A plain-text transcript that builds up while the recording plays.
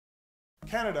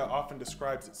Canada often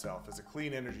describes itself as a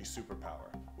clean energy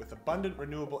superpower, with abundant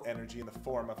renewable energy in the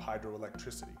form of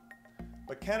hydroelectricity.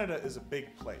 But Canada is a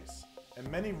big place, and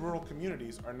many rural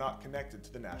communities are not connected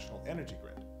to the national energy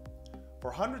grid. For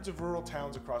hundreds of rural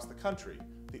towns across the country,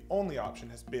 the only option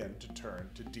has been to turn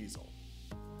to diesel.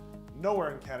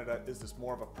 Nowhere in Canada is this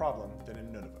more of a problem than in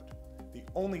Nunavut, the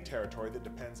only territory that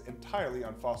depends entirely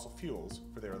on fossil fuels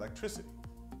for their electricity.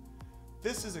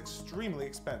 This is extremely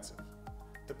expensive.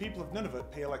 The people of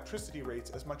Nunavut pay electricity rates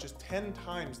as much as 10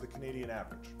 times the Canadian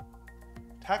average.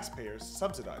 Taxpayers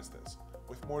subsidize this,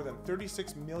 with more than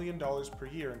 $36 million per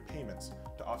year in payments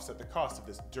to offset the cost of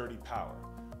this dirty power,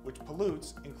 which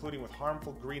pollutes, including with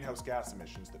harmful greenhouse gas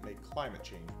emissions that make climate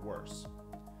change worse.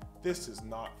 This is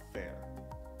not fair.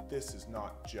 This is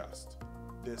not just.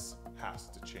 This has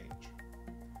to change.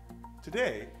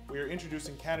 Today, we are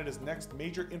introducing Canada's next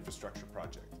major infrastructure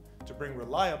project to bring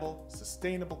reliable,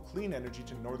 sustainable, clean energy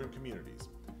to northern communities,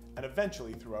 and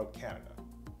eventually throughout Canada.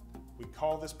 We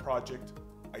call this project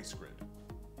IceGrid.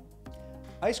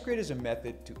 IceGrid is a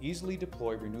method to easily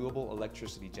deploy renewable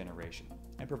electricity generation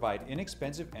and provide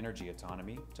inexpensive energy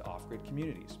autonomy to off-grid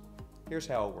communities. Here's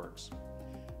how it works.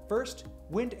 First,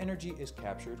 wind energy is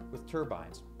captured with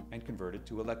turbines and converted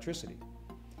to electricity.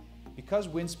 Because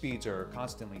wind speeds are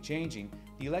constantly changing,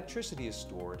 the electricity is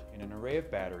stored in an array of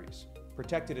batteries,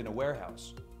 protected in a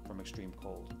warehouse from extreme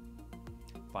cold.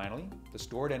 Finally, the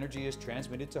stored energy is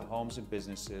transmitted to homes and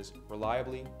businesses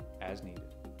reliably as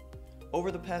needed.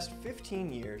 Over the past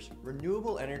 15 years,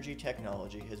 renewable energy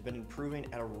technology has been improving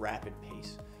at a rapid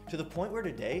pace, to the point where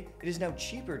today it is now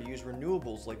cheaper to use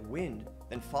renewables like wind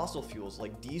than fossil fuels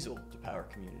like diesel to power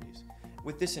communities.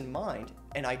 With this in mind,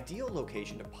 an ideal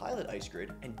location to pilot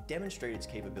IceGrid and demonstrate its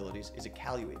capabilities is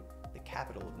Iqaluit, the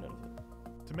capital of Nunavut.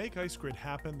 To make IceGrid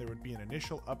happen, there would be an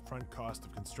initial upfront cost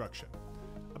of construction.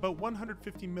 About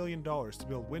 $150 million to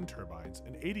build wind turbines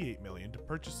and $88 million to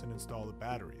purchase and install the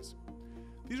batteries.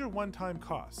 These are one-time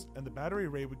costs, and the battery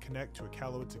array would connect to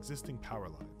Iqaluit's existing power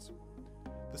lines.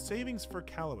 The savings for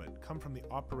Iqaluit come from the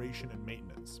operation and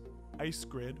maintenance.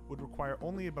 IceGrid would require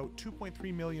only about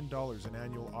 $2.3 million in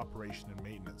annual operation and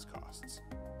maintenance costs.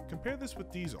 Compare this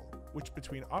with diesel, which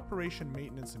between operation,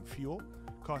 maintenance, and fuel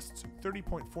costs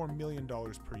 $30.4 million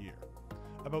per year,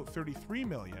 about $33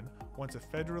 million once a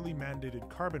federally mandated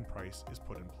carbon price is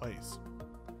put in place.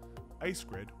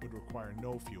 IceGrid would require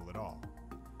no fuel at all.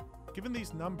 Given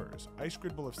these numbers,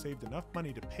 IceGrid will have saved enough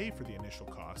money to pay for the initial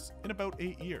costs in about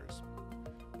 8 years.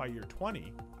 By year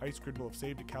 20, IceGrid will have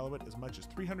saved Iqaluit as much as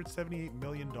 $378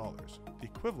 million, the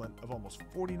equivalent of almost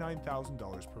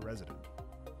 $49,000 per resident.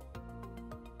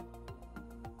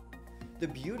 The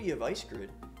beauty of IceGrid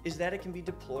is that it can be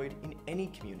deployed in any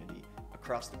community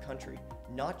across the country,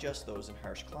 not just those in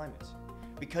harsh climates.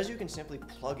 Because you can simply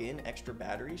plug in extra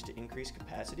batteries to increase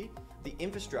capacity, the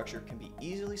infrastructure can be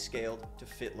easily scaled to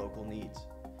fit local needs.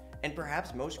 And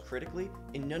perhaps most critically,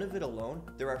 in Nunavut alone,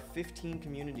 there are 15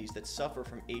 communities that suffer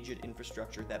from aged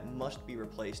infrastructure that must be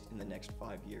replaced in the next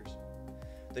 5 years.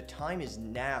 The time is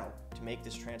now to make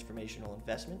this transformational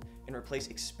investment and replace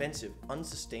expensive,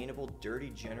 unsustainable, dirty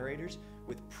generators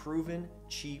with proven,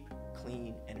 cheap,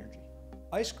 clean energy.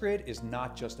 IceGrid is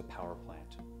not just a power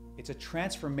plant. It's a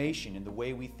transformation in the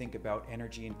way we think about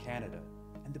energy in Canada,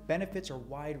 and the benefits are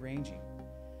wide-ranging.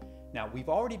 Now, we've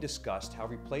already discussed how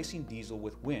replacing diesel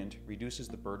with wind reduces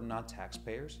the burden on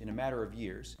taxpayers in a matter of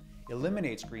years,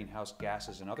 eliminates greenhouse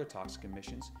gases and other toxic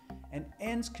emissions, and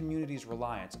ends communities'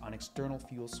 reliance on external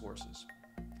fuel sources.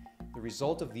 The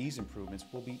result of these improvements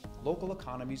will be local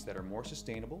economies that are more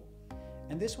sustainable,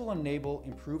 and this will enable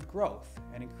improved growth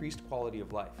and increased quality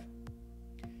of life.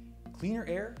 Cleaner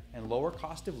air and lower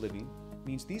cost of living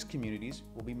means these communities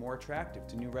will be more attractive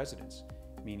to new residents,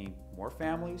 meaning more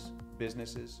families,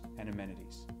 businesses, and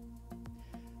amenities.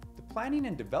 The planning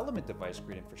and development of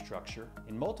IceGrid infrastructure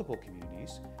in multiple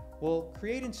communities will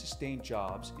create and sustain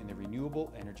jobs in the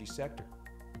renewable energy sector.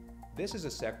 This is a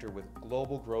sector with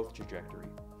global growth trajectory,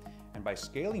 and by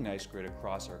scaling IceGrid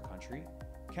across our country,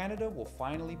 Canada will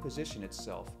finally position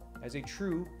itself as a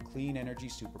true clean energy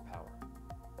superpower.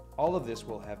 All of this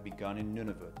will have begun in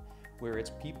Nunavut, where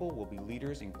its people will be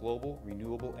leaders in global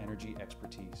renewable energy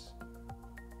expertise.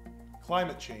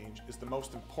 Climate change is the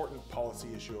most important policy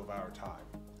issue of our time.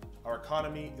 Our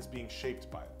economy is being shaped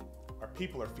by it. Our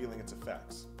people are feeling its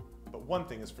effects. But one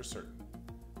thing is for certain: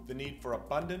 the need for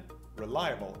abundant,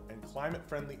 reliable, and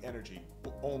climate-friendly energy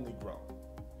will only grow.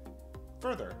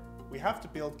 Further, we have to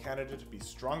build Canada to be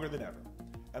stronger than ever,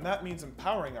 and that means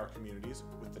empowering our communities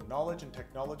with the knowledge and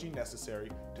technology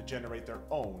necessary to generate their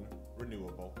own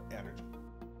renewable energy.